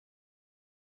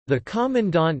The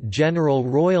Commandant-General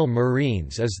Royal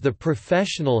Marines is the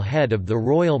professional head of the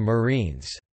Royal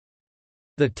Marines.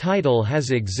 The title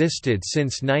has existed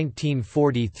since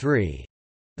 1943.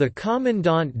 The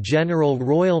Commandant-General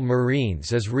Royal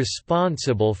Marines is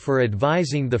responsible for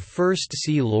advising the First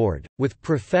Sea Lord, with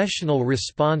professional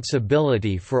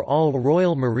responsibility for all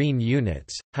Royal Marine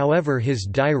units, however his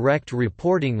direct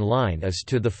reporting line is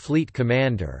to the Fleet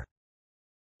Commander.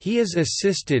 He is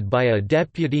assisted by a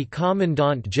Deputy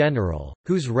Commandant General,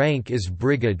 whose rank is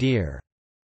Brigadier.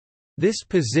 This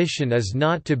position is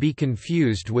not to be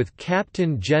confused with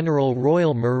Captain General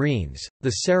Royal Marines,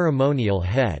 the ceremonial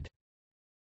head.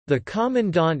 The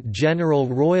Commandant General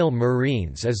Royal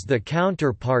Marines is the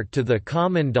counterpart to the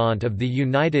Commandant of the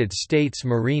United States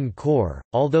Marine Corps,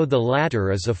 although the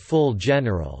latter is a full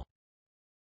general.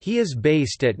 He is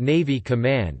based at Navy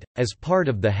Command, as part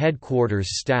of the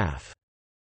headquarters staff.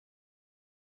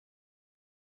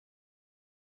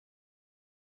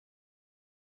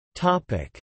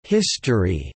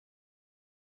 History.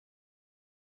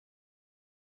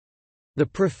 The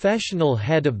professional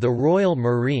head of the Royal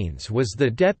Marines was the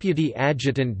Deputy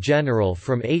Adjutant General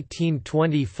from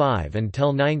 1825 until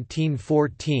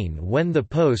 1914, when the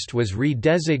post was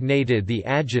redesignated the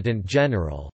Adjutant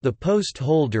General. The post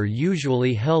holder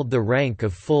usually held the rank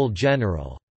of full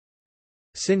general.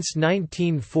 Since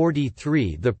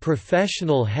 1943, the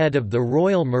professional head of the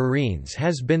Royal Marines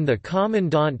has been the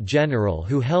Commandant General,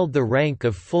 who held the rank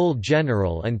of full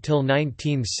general until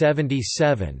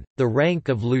 1977, the rank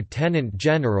of Lieutenant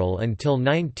General until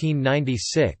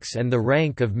 1996 and the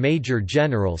rank of Major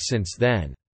General since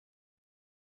then.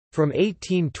 From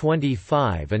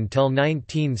 1825 until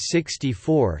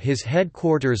 1964, his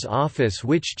headquarters office,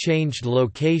 which changed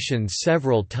location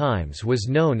several times, was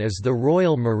known as the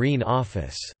Royal Marine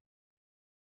Office.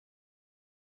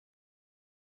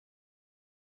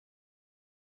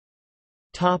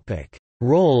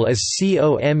 Role as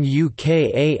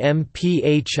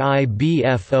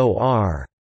COMUKAMPHIBFOR.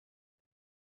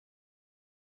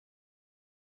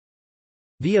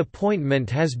 The appointment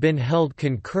has been held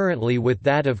concurrently with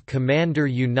that of Commander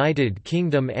United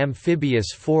Kingdom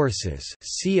Amphibious Forces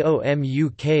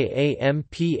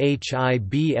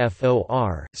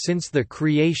 (COMUKAMPHIBFOR) since the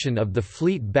creation of the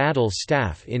Fleet Battle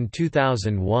Staff in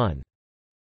 2001.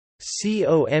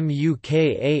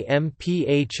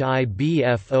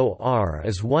 COMUKAMPHIBFOR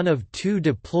is one of two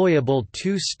deployable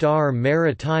two-star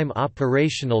maritime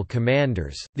operational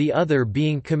commanders, the other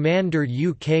being Commander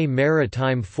UK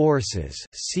Maritime Forces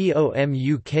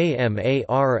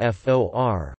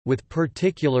 (COMUKMARFOR), with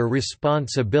particular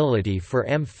responsibility for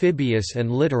amphibious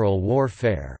and littoral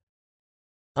warfare.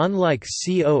 Unlike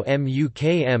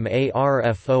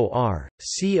COMUKMARFOR,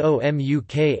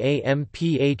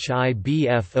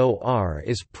 COMUKAMPHIBFOR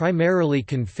is primarily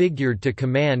configured to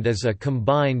command as a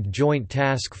combined joint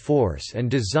task force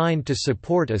and designed to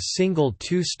support a single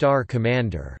two-star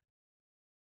commander.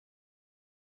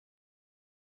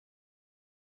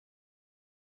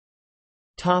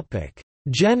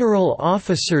 General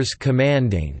officers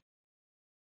commanding.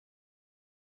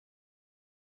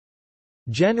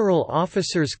 General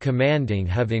officers commanding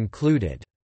have included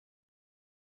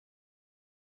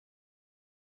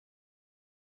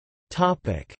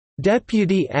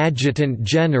Deputy Adjutant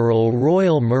General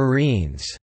Royal Marines,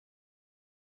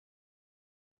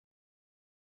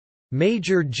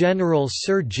 Major General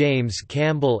Sir James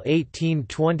Campbell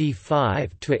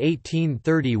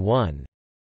 1825–1831,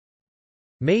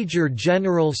 Major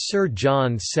General Sir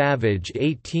John Savage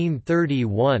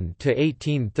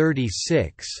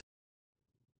 1831–1836,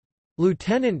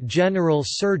 Lieutenant General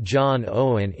Sir John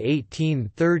Owen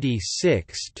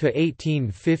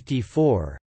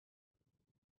 1836–1854,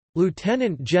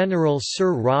 Lieutenant General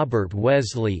Sir Robert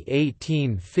Wesley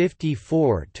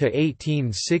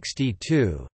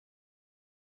 1854–1862,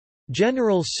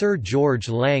 General Sir George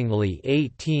Langley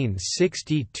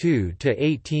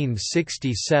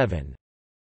 1862–1867,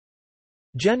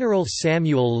 General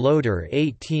Samuel Loder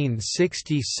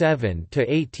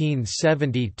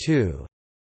 1867–1872,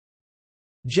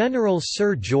 General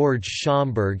Sir George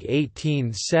Schomburg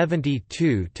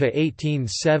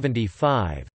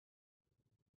 1872–1875,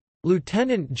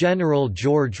 Lieutenant General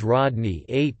George Rodney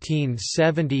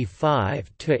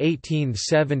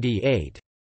 1875–1878,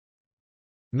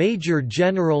 Major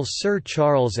General Sir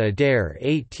Charles Adair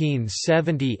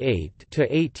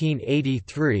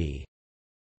 1878–1883,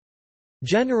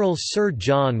 General Sir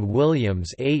John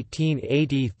Williams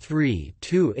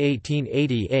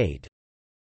 1883–1888,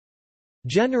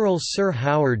 General Sir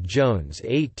Howard Jones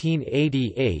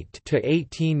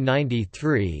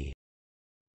 1888–1893,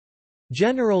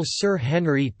 General Sir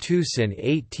Henry Tewson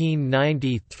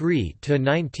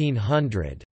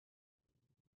 1893–1900,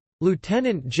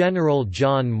 Lieutenant General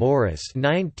John Morris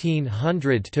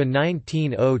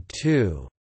 1900–1902,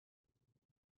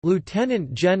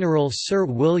 Lieutenant General Sir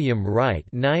William Wright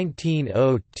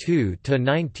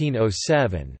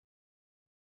 1902–1907,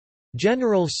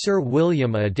 General Sir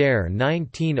William Adair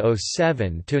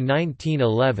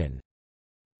 1907–1911,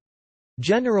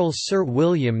 General Sir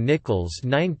William Nichols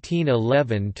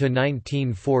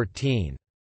 1911–1914.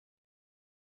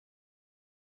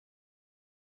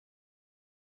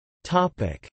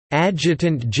 Topic: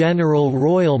 Adjutant General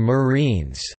Royal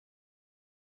Marines.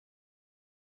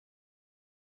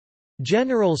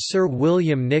 General Sir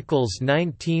William Nichols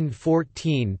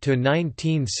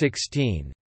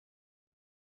 1914–1916,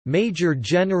 Major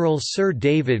General Sir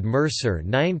David Mercer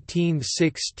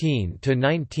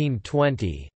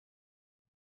 1916–1920,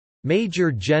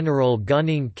 Major General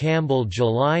Gunning Campbell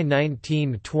July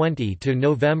 1920 to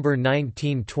November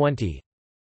 1920,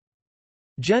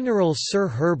 General Sir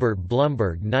Herbert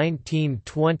Blumberg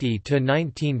 1920 to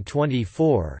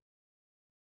 1924,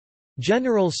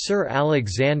 General Sir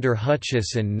Alexander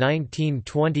Hutchison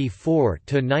 1924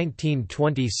 to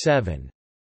 1927,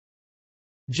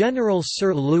 General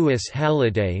Sir Lewis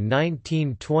Halliday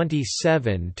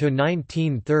 1927 to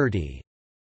 1930,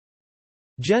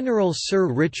 General Sir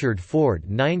Richard Ford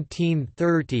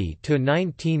 1930 to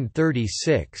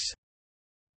 1936,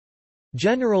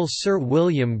 General Sir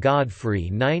William Godfrey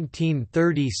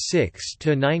 1936 to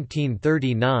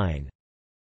 1939,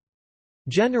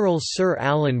 General Sir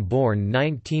Alan Bourne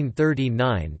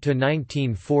 1939 to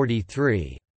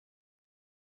 1943.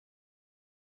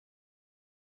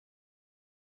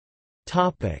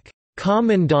 Topic: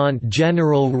 Commandant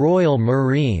General Royal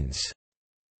Marines.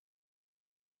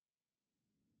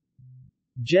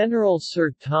 General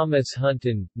Sir Thomas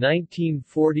Hunton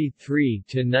 1943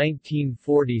 to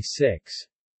 1946,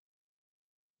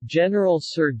 General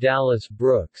Sir Dallas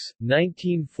Brooks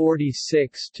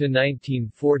 1946 to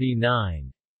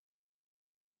 1949,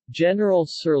 General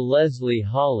Sir Leslie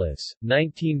Hollis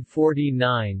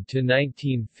 1949 to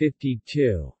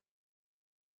 1952,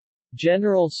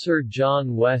 General Sir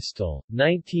John Westall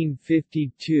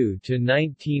 1952 to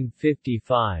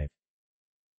 1955,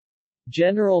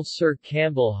 General Sir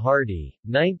Campbell Hardy,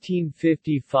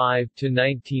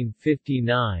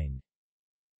 1955–1959,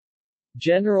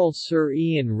 General Sir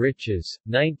Ian Riches,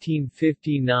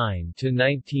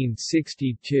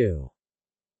 1959–1962,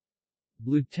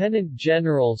 Lieutenant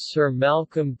General Sir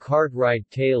Malcolm Cartwright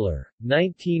Taylor,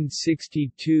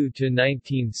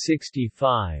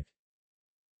 1962–1965,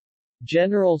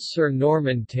 General Sir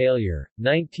Norman Taylor,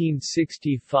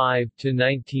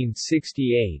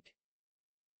 1965–1968,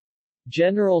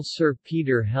 General Sir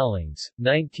Peter Hellings,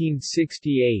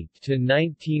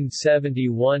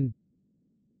 1968–1971,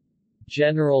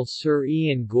 General Sir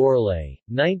Ian Gourlay,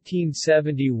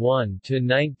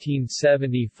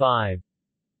 1971–1975,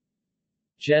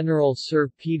 General Sir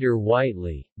Peter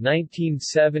Whiteley,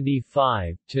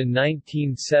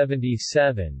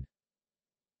 1975–1977,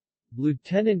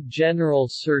 Lieutenant General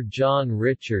Sir John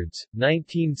Richards,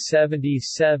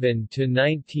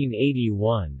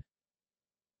 1977–1981,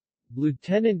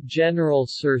 Lieutenant General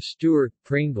Sir Stuart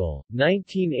Pringle,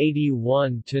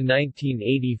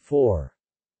 1981–1984,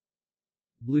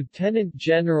 Lieutenant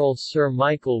General Sir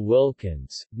Michael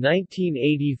Wilkins,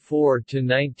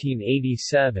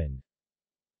 1984–1987,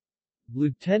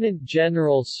 Lieutenant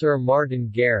General Sir Martin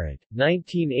Garrett,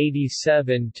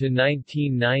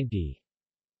 1987–1990,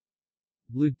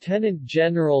 Lieutenant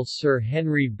General Sir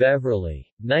Henry Beverley,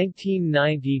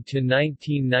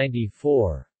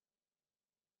 1990–1994,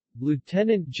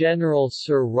 Lieutenant General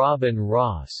Sir Robin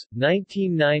Ross,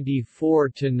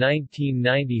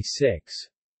 1994–1996,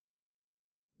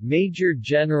 Major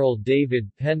General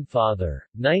David Penfather,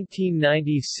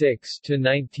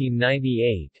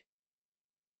 1996–1998,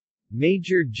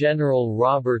 Major General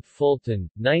Robert Fulton,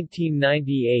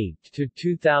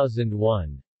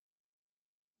 1998–2001,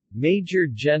 Major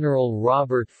General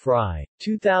Robert Fry,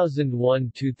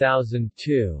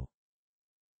 2001–2002,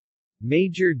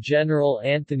 Major General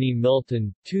Anthony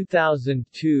Milton,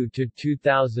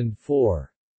 2002–2004,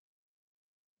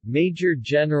 Major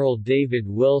General David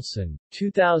Wilson,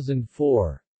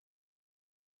 2004,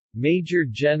 Major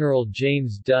General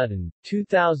James Dutton,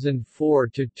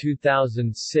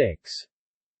 2004–2006,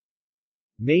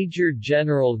 Major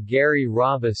General Gary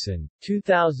Robison,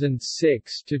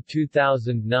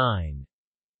 2006–2009,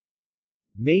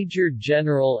 Major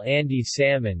General Andy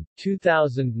Salmon,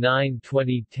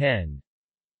 2009–2010,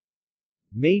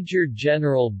 Major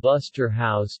General Buster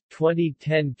House,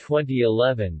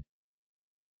 2010–2011,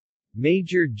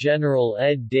 Major General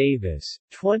Ed Davis,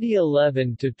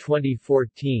 2011 to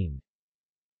 2014.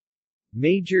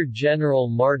 Major General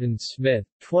Martin Smith,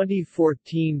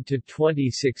 2014 to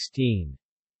 2016.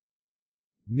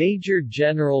 Major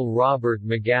General Robert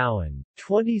McGowan,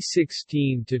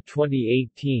 2016 to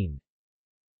 2018.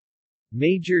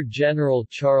 Major General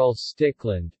Charles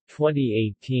Stickland,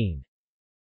 2018.